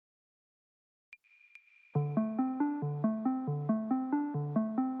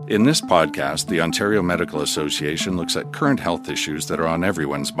In this podcast, the Ontario Medical Association looks at current health issues that are on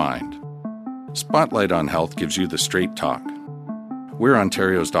everyone's mind. Spotlight on Health gives you the straight talk. We're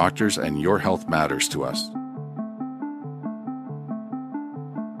Ontario's doctors, and your health matters to us.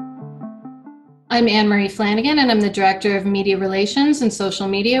 I'm Anne-Marie Flanagan, and I'm the Director of Media Relations and Social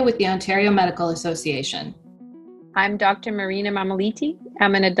Media with the Ontario Medical Association. I'm Dr. Marina Mammoliti.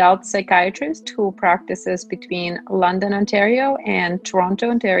 I'm an adult psychiatrist who practices between London, Ontario and Toronto,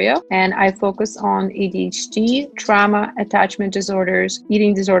 Ontario, and I focus on ADHD, trauma, attachment disorders,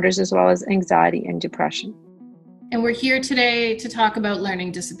 eating disorders, as well as anxiety and depression. And we're here today to talk about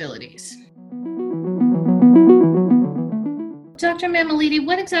learning disabilities. Dr. Mammoliti,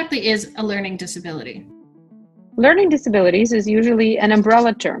 what exactly is a learning disability? Learning disabilities is usually an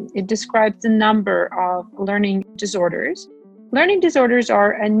umbrella term. It describes a number of learning disorders. Learning disorders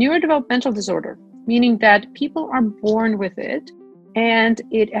are a neurodevelopmental disorder, meaning that people are born with it and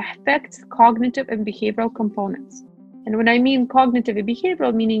it affects cognitive and behavioral components. And when I mean cognitive and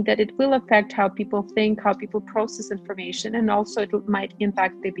behavioral, meaning that it will affect how people think, how people process information, and also it might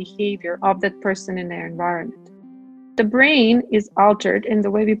impact the behavior of that person in their environment. The brain is altered in the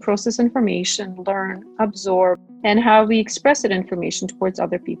way we process information, learn, absorb, and how we express that information towards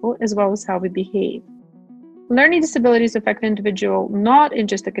other people, as well as how we behave. Learning disabilities affect an individual not in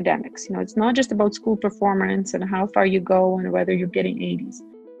just academics. It's not just about school performance and how far you go and whether you're getting 80s.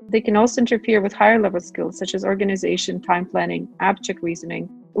 They can also interfere with higher level skills such as organization, time planning, abstract reasoning,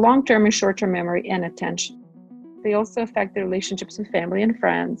 long-term and short-term memory, and attention. They also affect the relationships with family and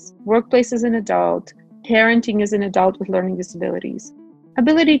friends, workplace as an adult, parenting as an adult with learning disabilities,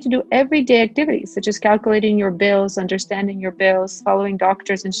 ability to do everyday activities such as calculating your bills, understanding your bills, following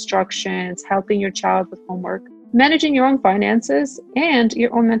doctor's instructions, helping your child with homework, managing your own finances, and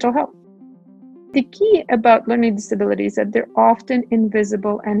your own mental health. The key about learning disabilities is that they're often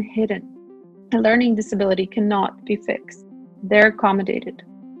invisible and hidden. A learning disability cannot be fixed. They're accommodated,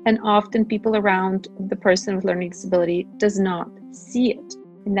 and often people around the person with learning disability does not see it,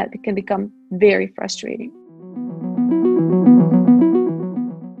 and that can become very frustrating.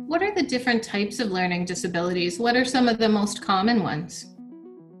 What are the different types of learning disabilities? What are some of the most common ones?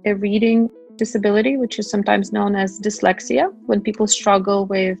 A reading disability, which is sometimes known as dyslexia, when people struggle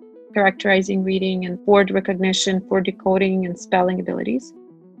with characterizing reading and word recognition for decoding and spelling abilities.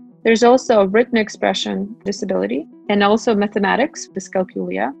 There's also a written expression disability, and also mathematics,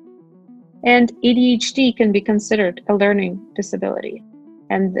 dyscalculia. And ADHD can be considered a learning disability.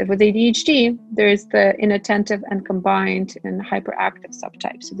 And with ADHD, there is the inattentive and combined and hyperactive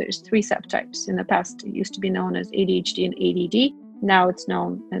subtypes. So there's 3 subtypes. In the past, it used to be known as ADHD and ADD. Now it's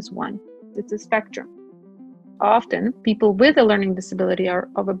known as one. It's a spectrum. Often, people with a learning disability are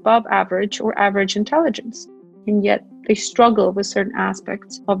of above average or average intelligence, and yet they struggle with certain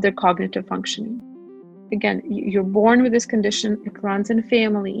aspects of their cognitive functioning. Again, you're born with this condition. It runs in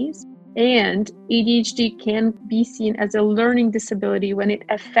families. And ADHD can be seen as a learning disability when it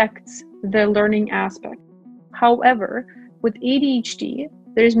affects the learning aspect. However, with ADHD,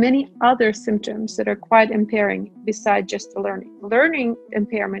 there's many other symptoms that are quite impairing besides just the learning. Learning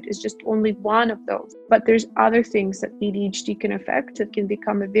impairment is just only one of those, but there's other things that ADHD can affect that can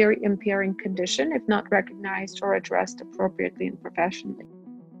become a very impairing condition if not recognized or addressed appropriately and professionally.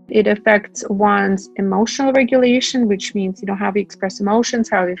 It affects one's emotional regulation, which means, how we express emotions,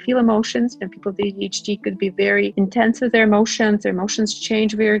 how we feel emotions. And people with ADHD could be very intense with their emotions. Their emotions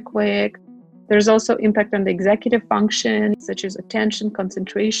change very quick. There's also impact on the executive function, such as attention,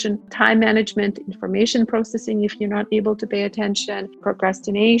 concentration, time management, information processing if you're not able to pay attention,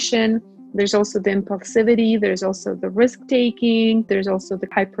 procrastination. There's also the impulsivity. There's also the risk-taking. There's also the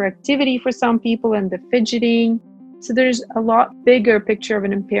hyperactivity for some people and the fidgeting. So there's a lot bigger picture of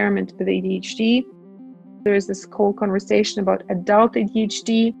an impairment with ADHD. There's this whole conversation about adult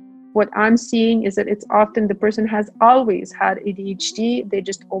ADHD. What I'm seeing is that it's often the person has always had ADHD. They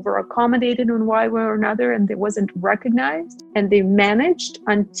just over-accommodated in one way or another and it wasn't recognized. And they managed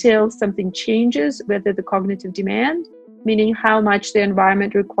until something changes, whether the cognitive demand, meaning how much the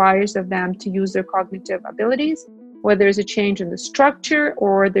environment requires of them to use their cognitive abilities, whether there's a change in the structure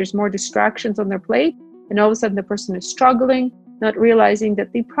or there's more distractions on their plate. And all of a sudden the person is struggling, not realizing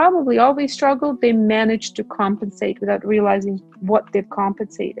that they probably always struggled. They managed to compensate without realizing what they've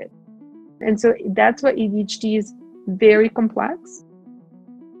compensated. And so that's why ADHD is very complex.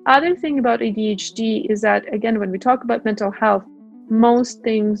 Other thing about ADHD is that, again, when we talk about mental health, most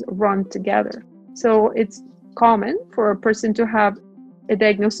things run together. So it's common for a person to have a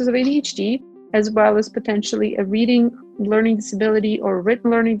diagnosis of ADHD, as well as potentially a reading learning disability or a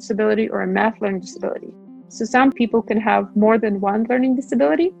written learning disability or a math learning disability. So some people can have more than one learning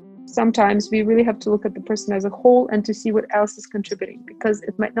disability. Sometimes we really have to look at the person as a whole and to see what else is contributing, because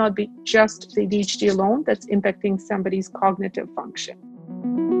it might not be just the ADHD alone that's impacting somebody's cognitive function.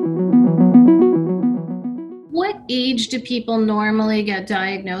 What age do people normally get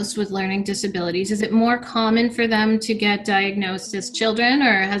diagnosed with learning disabilities? Is it more common for them to get diagnosed as children,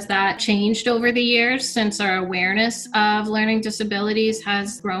 or has that changed over the years since our awareness of learning disabilities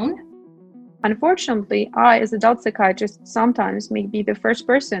has grown? Unfortunately, I, as adult psychiatrist, sometimes may be the first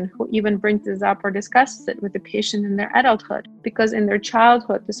person who even brings this up or discusses it with the patient in their adulthood, because in their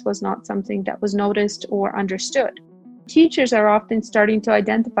childhood, this was not something that was noticed or understood. Teachers are often starting to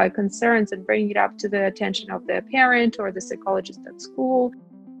identify concerns and bring it up to the attention of the parent or the psychologist at school.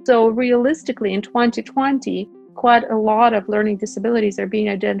 So realistically, in 2020, quite a lot of learning disabilities are being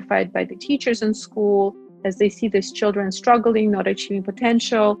identified by the teachers in school as they see these children struggling, not achieving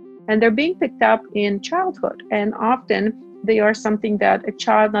potential, and they're being picked up in childhood. And often they are something that a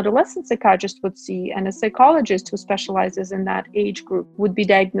child and adolescent psychiatrist would see, and a psychologist who specializes in that age group would be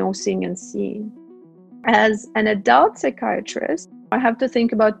diagnosing and seeing. As an adult psychiatrist, I have to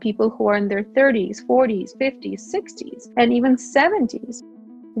think about people who are in their 30s, 40s, 50s, 60s, and even 70s.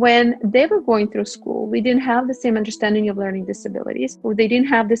 When they were going through school, we didn't have the same understanding of learning disabilities, or they didn't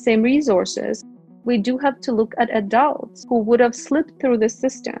have the same resources. We do have to look at adults who would have slipped through the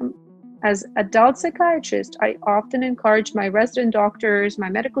system. As adult psychiatrist, I often encourage my resident doctors, my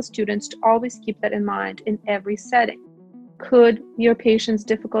medical students to always keep that in mind in every setting. Could your patient's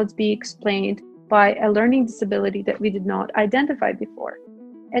difficulties be explained by a learning disability that we did not identify before?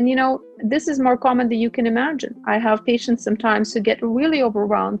 And this is more common than you can imagine. I have patients sometimes who get really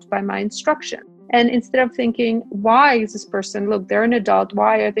overwhelmed by my instruction. And instead of thinking, why is this person, look, they're an adult,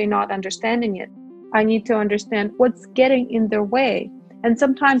 why are they not understanding it? I need to understand what's getting in their way. And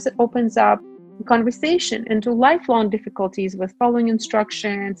sometimes it opens up conversation into lifelong difficulties with following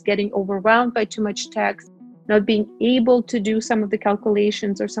instructions, getting overwhelmed by too much text, not being able to do some of the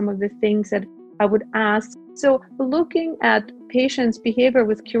calculations or some of the things that I would ask. So looking at patients' behavior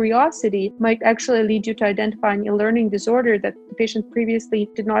with curiosity might actually lead you to identifying a learning disorder that the patient previously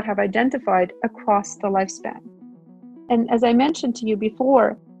did not have identified across the lifespan. And as I mentioned to you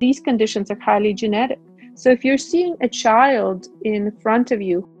before, these conditions are highly genetic. So if you're seeing a child in front of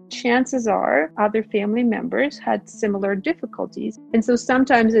you, chances are other family members had similar difficulties. And so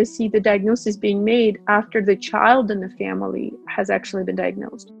sometimes I see the diagnosis being made after the child in the family has actually been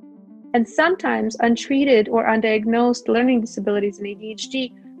diagnosed. And sometimes untreated or undiagnosed learning disabilities and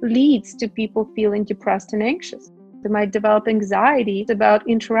ADHD leads to people feeling depressed and anxious. They might develop anxiety about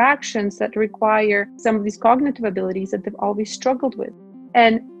interactions that require some of these cognitive abilities that they've always struggled with.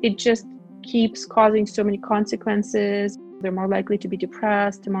 And it just keeps causing so many consequences. They're more likely to be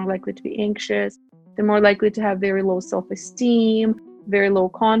depressed, they're more likely to be anxious, they're more likely to have very low self-esteem, very low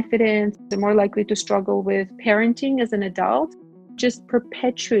confidence, they're more likely to struggle with parenting as an adult. Just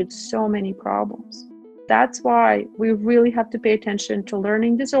perpetuates so many problems. That's why we really have to pay attention to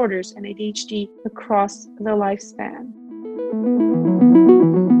learning disorders and ADHD across the lifespan.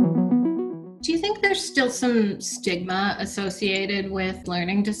 Do you think there's still some stigma associated with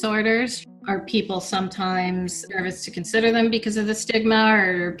learning disorders? Are people sometimes nervous to consider them because of the stigma,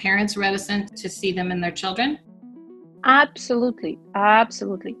 or parents reticent to see them in their children? Absolutely.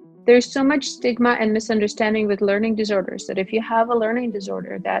 There's so much stigma and misunderstanding with learning disorders that if you have a learning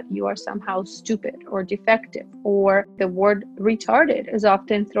disorder, that you are somehow stupid or defective, or the word retarded is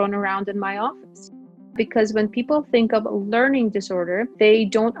often thrown around in my office. Because when people think of a learning disorder, they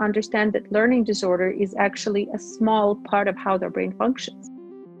don't understand that learning disorder is actually a small part of how their brain functions.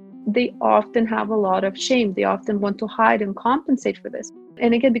 They often have a lot of shame. They often want to hide and compensate for this.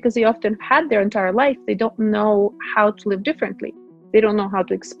 And again, because they often had their entire life, they don't know how to live differently. They don't know how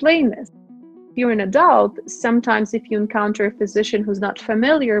to explain this. If you're an adult, sometimes if you encounter a physician who's not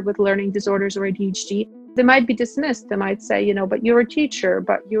familiar with learning disorders or ADHD, they might be dismissed. They might say, but you're a teacher,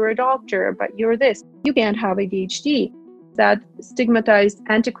 but you're a doctor, but you're this. You can't have ADHD. That stigmatized,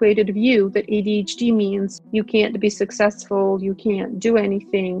 antiquated view that ADHD means you can't be successful, you can't do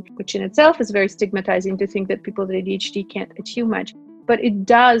anything, which in itself is very stigmatizing to think that people with ADHD can't achieve much. But it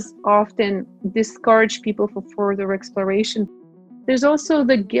does often discourage people for further exploration. There's also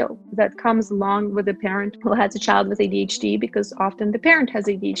the guilt that comes along with a parent who has a child with ADHD, because often the parent has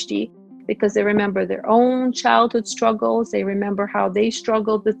ADHD because they remember their own childhood struggles. They remember how they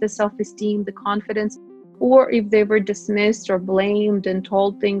struggled with the self-esteem, the confidence, or if they were dismissed or blamed and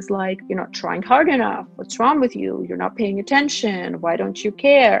told things like, you're not trying hard enough, what's wrong with you? You're not paying attention, why don't you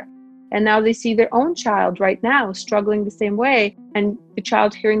care? And now they see their own child right now struggling the same way, and the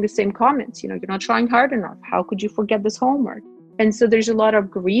child hearing the same comments. You're not trying hard enough. How could you forget this homework? And so there's a lot of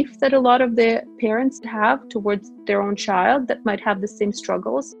grief that a lot of the parents have towards their own child that might have the same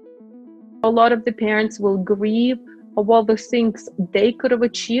struggles. A lot of the parents will grieve of all the things they could have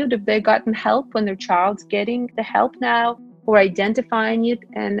achieved if they gotten help when their child's getting the help now, or identifying it.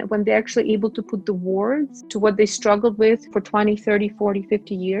 And when they're actually able to put the words to what they struggled with for 20, 30, 40,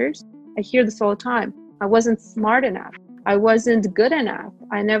 50 years. I hear this all the time. I wasn't smart enough. I wasn't good enough.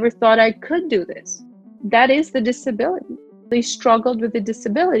 I never thought I could do this. That is the disability. They struggled with the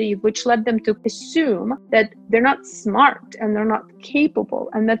disability, which led them to assume that they're not smart and they're not capable,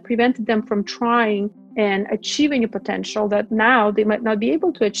 and that prevented them from trying and achieving a potential that now they might not be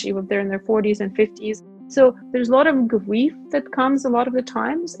able to achieve if they're in their 40s and 50s. So there's a lot of grief that comes a lot of the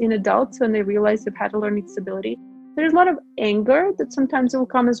times in adults when they realize they've had a learning disability. There's a lot of anger that sometimes will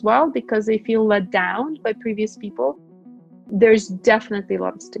come as well because they feel let down by previous people. There's definitely a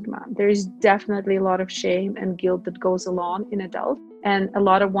lot of stigma. There's definitely a lot of shame and guilt that goes along in adults, and a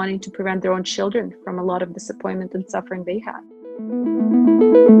lot of wanting to prevent their own children from a lot of disappointment and suffering they have.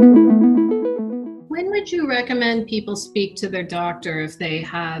 When would you recommend people speak to their doctor if they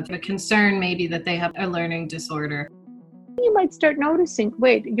have a concern, maybe that they have a learning disorder? You might start noticing,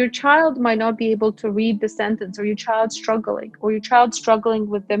 wait, your child might not be able to read the sentence, or your child's struggling, or your child's struggling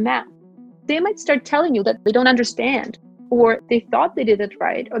with the math. They might start telling you that they don't understand, or they thought they did it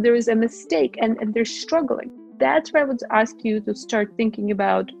right, or there is a mistake and they're struggling. That's where I would ask you to start thinking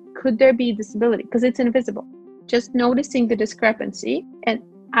about, could there be disability? Because it's invisible. Just noticing the discrepancy and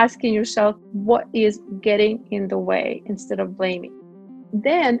asking yourself what is getting in the way instead of blaming.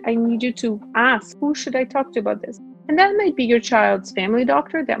 Then I need you to ask, who should I talk to about this? And that might be your child's family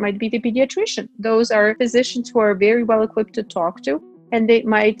doctor. That might be the pediatrician. Those are physicians who are very well equipped to talk to, and they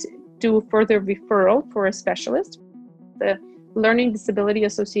might do further referral for a specialist. The Learning Disability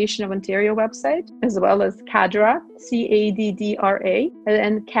Association of Ontario website, as well as CADRA, CADDRA,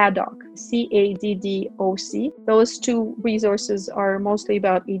 and CADOC, CADDOC. Those two resources are mostly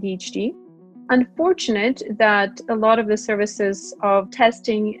about ADHD. Unfortunate that a lot of the services of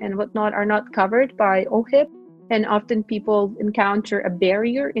testing and whatnot are not covered by OHIP, and often people encounter a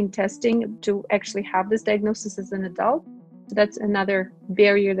barrier in testing to actually have this diagnosis as an adult. So that's another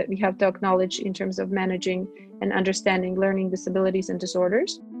barrier that we have to acknowledge in terms of managing and understanding learning disabilities and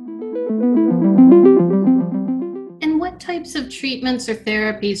disorders. And what types of treatments or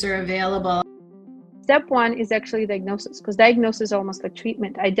therapies are available? Step one is actually diagnosis, because diagnosis is almost like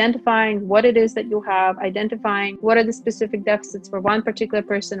treatment, identifying what it is that you have, identifying what are the specific deficits for one particular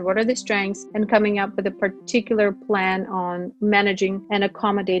person, what are the strengths, and coming up with a particular plan on managing and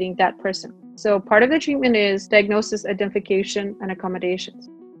accommodating that person. So part of the treatment is diagnosis, identification, and accommodations.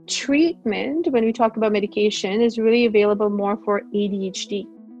 Treatment, when we talk about medication, is really available more for ADHD.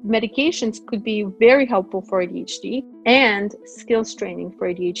 Medications could be very helpful for ADHD and skills training for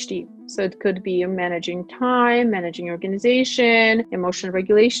ADHD. So it could be managing time, managing organization, emotional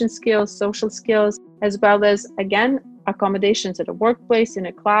regulation skills, social skills, as well as, again, accommodations at a workplace, in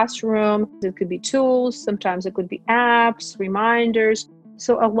a classroom. It could be tools. Sometimes it could be apps, reminders.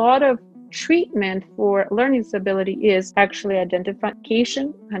 So a lot of treatment for learning disability is actually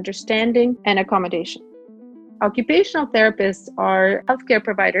identification, understanding, and accommodation. Occupational therapists are healthcare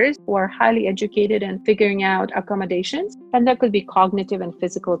providers who are highly educated in figuring out accommodations, and that could be cognitive and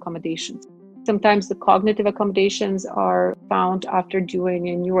physical accommodations. Sometimes the cognitive accommodations are found after doing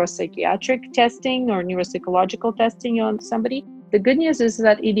a neuropsychiatric testing or neuropsychological testing on somebody. The good news is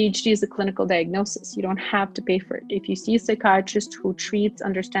that ADHD is a clinical diagnosis. You don't have to pay for it. If you see a psychiatrist who treats,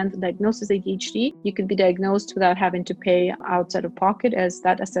 understands, and diagnoses ADHD, you can be diagnosed without having to pay outside of pocket, as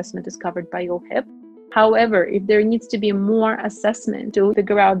that assessment is covered by OHIP. However, if there needs to be more assessment to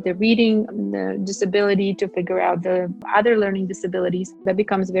figure out the reading, the disability, to figure out the other learning disabilities, that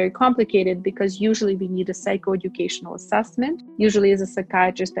becomes very complicated, because usually we need a psychoeducational assessment. Usually as a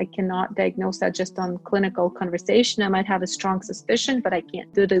psychiatrist, I cannot diagnose that just on clinical conversation. I might have a strong suspicion, but I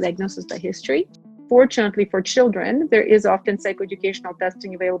can't do the diagnosis by history. Fortunately for children, there is often psychoeducational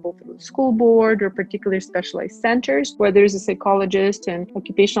testing available through the school board or particular specialized centers where there's a psychologist and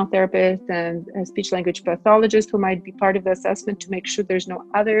occupational therapist and a speech-language pathologist who might be part of the assessment to make sure there's no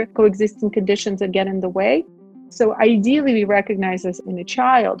other coexisting conditions that get in the way. So ideally, we recognize this in a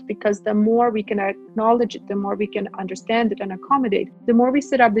child, because the more we can acknowledge it, the more we can understand it and accommodate, the more we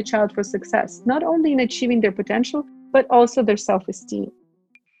set up the child for success, not only in achieving their potential, but also their self-esteem.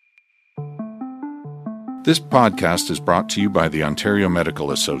 This podcast is brought to you by the Ontario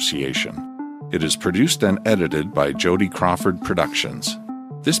Medical Association. It is produced and edited by Jody Crawford Productions.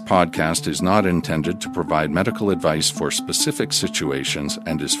 This podcast is not intended to provide medical advice for specific situations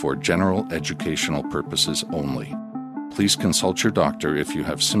and is for general educational purposes only. Please consult your doctor if you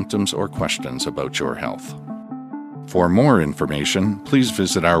have symptoms or questions about your health. For more information, please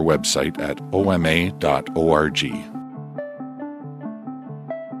visit our website at oma.org.